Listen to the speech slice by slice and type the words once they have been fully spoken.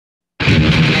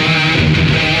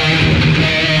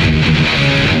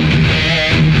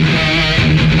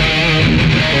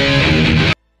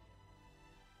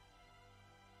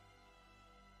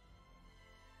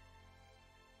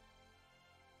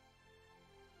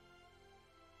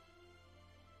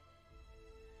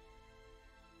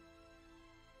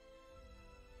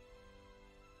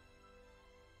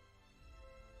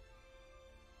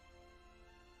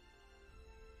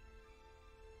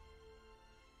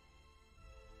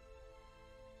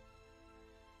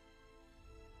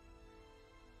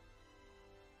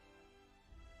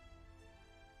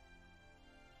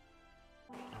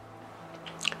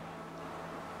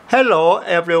Hello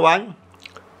everyone.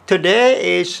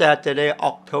 Today is Saturday,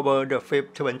 October the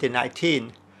 5th,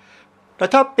 2019. The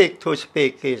topic to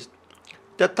speak is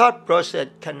the thought process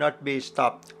cannot be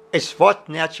stopped. It's what's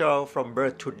natural from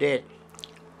birth to death.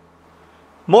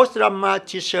 Most Dhamma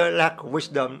teachers lack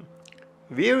wisdom.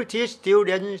 We will teach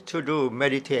students to do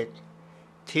meditate,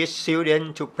 teach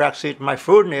students to practice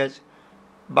mindfulness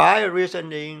by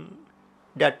reasoning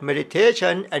that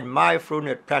meditation and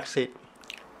mindfulness practice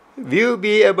will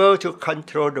be able to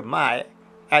control the mind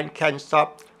and can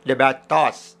stop the bad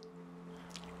thoughts.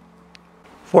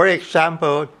 For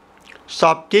example,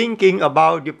 stop thinking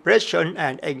about depression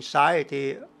and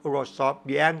anxiety or stop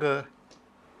the anger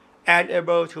and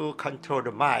able to control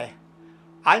the mind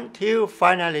until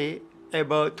finally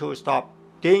able to stop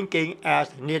thinking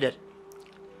as needed.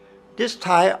 This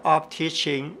type of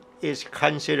teaching is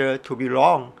considered to be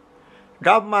wrong.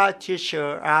 Dhamma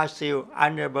teachers are still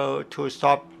unable to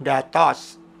stop their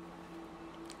thoughts.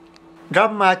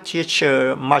 Dhamma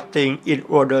teachers must think in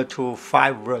order to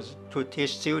find words to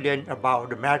teach students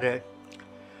about the matter.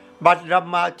 But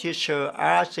Dhamma teachers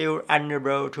are still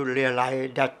unable to realize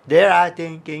that they are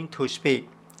thinking to speak.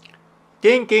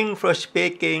 Thinking for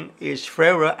speaking is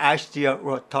favorite idea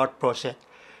or thought process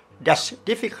that's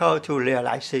difficult to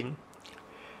realizing.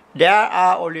 There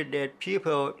are only dead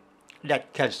people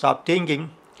that can stop thinking.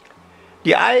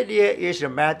 The idea is a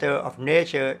matter of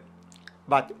nature,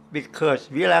 but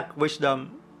because we lack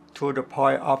wisdom to the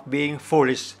point of being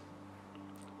foolish.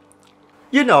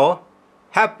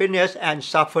 Happiness and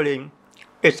suffering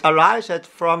is arising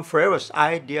from various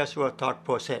ideas or thought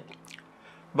process.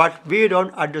 But we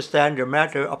don't understand the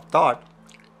matter of thought.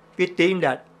 We think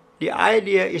that the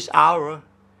idea is ours.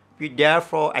 We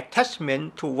therefore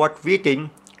attachment to what we think.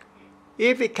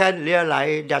 If we can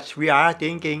realize that we are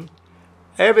thinking,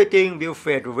 everything will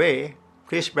fade away.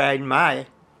 Please bear in mind,